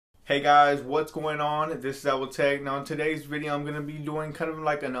Hey guys, what's going on? This is Tech. Now in today's video I'm going to be doing kind of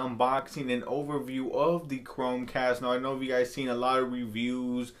like an unboxing and overview of the Chromecast. Now I know you guys seen a lot of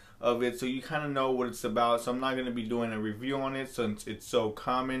reviews of it, so you kind of know what it's about, so I'm not going to be doing a review on it since it's so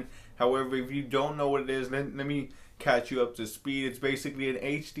common. However, if you don't know what it is, let me catch you up to speed. It's basically an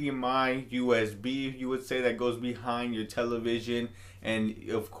HDMI USB, you would say, that goes behind your television, and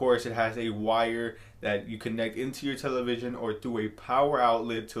of course it has a wire that you connect into your television or through a power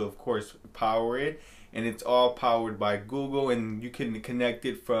outlet to of course power it, and it's all powered by Google, and you can connect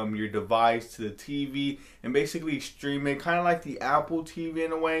it from your device to the TV and basically stream it, kind of like the Apple TV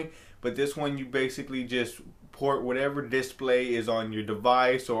in a way, but this one you basically just port whatever display is on your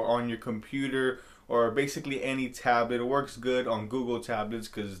device or on your computer or basically any tablet. It works good on Google tablets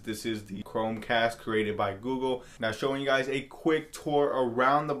because this is the Chromecast created by Google. Now showing you guys a quick tour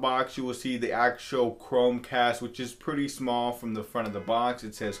around the box, you will see the actual Chromecast, which is pretty small from the front of the box.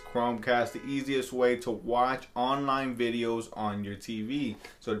 It says Chromecast, the easiest way to watch online videos on your TV.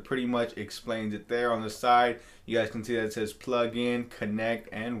 So it pretty much explains it there. On the side, you guys can see that it says plug in, connect,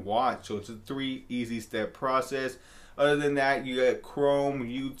 and watch. So it's a 3 easy step process. Other than that, you got Chrome,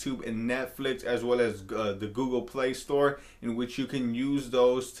 YouTube, and Netflix, as well as the Google Play Store, in which you can use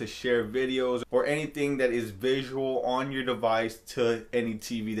those to share videos or anything that is visual on your device to any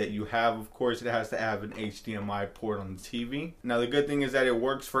TV that you have. Of course, it has to have an HDMI port on the TV. Now, the good thing is that it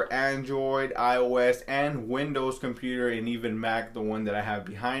works for Android, iOS, and Windows computer, and even Mac, the one that I have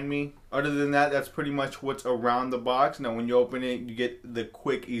behind me. Other than that, that's pretty much what's around the box. Now, when you open it, you get the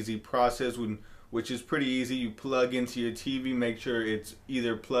quick, easy process, which is pretty easy. You plug into your TV, make sure it's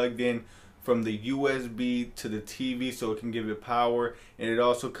either plugged in from the USB to the TV so it can give it power, and it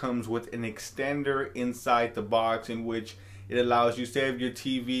also comes with an extender inside the box in which it allows you, say if your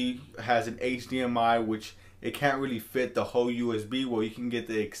TV has an HDMI, which it can't really fit the whole USB, well, you can get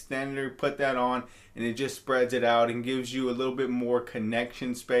the extender, put that on, and it just spreads it out and gives you a little bit more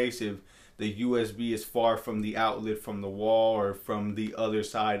connection space if the USB is far from the outlet from the wall or from the other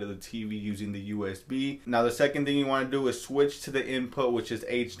side of the TV using the USB. Now the second thing you want to do is switch to the input, which is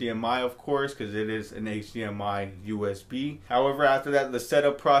HDMI, of course, because it is an HDMI USB. However, after that, the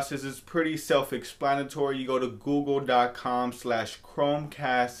setup process is pretty self-explanatory. You go to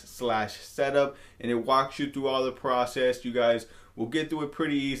google.com/Chromecast/setup and it walks you through all the process. You guys will get through it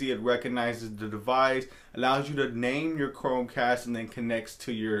pretty easy. It recognizes the device, allows you to name your Chromecast, and then connects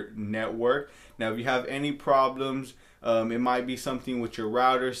to your network. Now if you have any problems, it might be something with your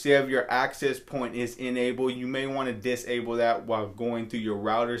router. Say if your access point is enabled, you may want to disable that while going through your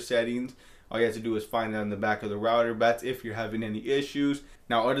router settings. All you have to do is find that on the back of the router. That's if you're having any issues.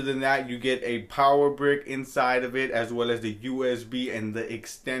 Now other than that, you get a power brick inside of it, as well as the USB and the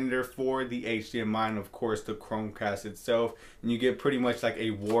extender for the HDMI, and of course the Chromecast itself. And you get pretty much like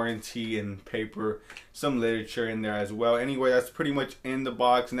a warranty and paper, some literature in there as well. Anyway, that's pretty much in the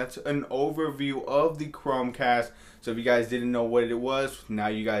box, and that's an overview of the Chromecast. So if you guys didn't know what it was, now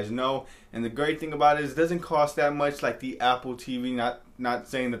you guys know. And the great thing about it is it doesn't cost that much like the Apple TV. Not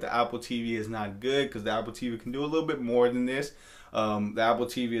saying that the Apple TV is not good, because the Apple TV can do a little bit more than this. The Apple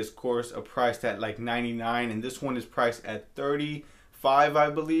TV is of course priced at like $99, and this one is priced at $35, I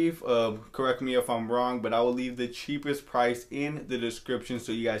believe. Correct me if I'm wrong, but I will leave the cheapest price in the description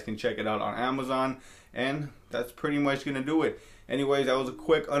so you guys can check it out on Amazon. And that's pretty much gonna do it. Anyways, that was a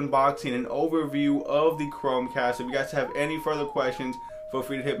quick unboxing and overview of the Chromecast. If you guys have any further questions, feel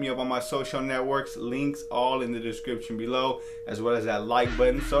free to hit me up on my social networks. Links all in the description below, as well as that like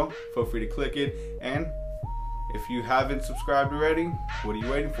button, so feel free to click it. And if you haven't subscribed already, what are you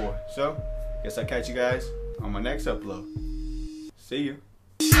waiting for? So, guess I'll catch you guys on my next upload. See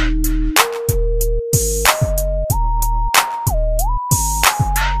you.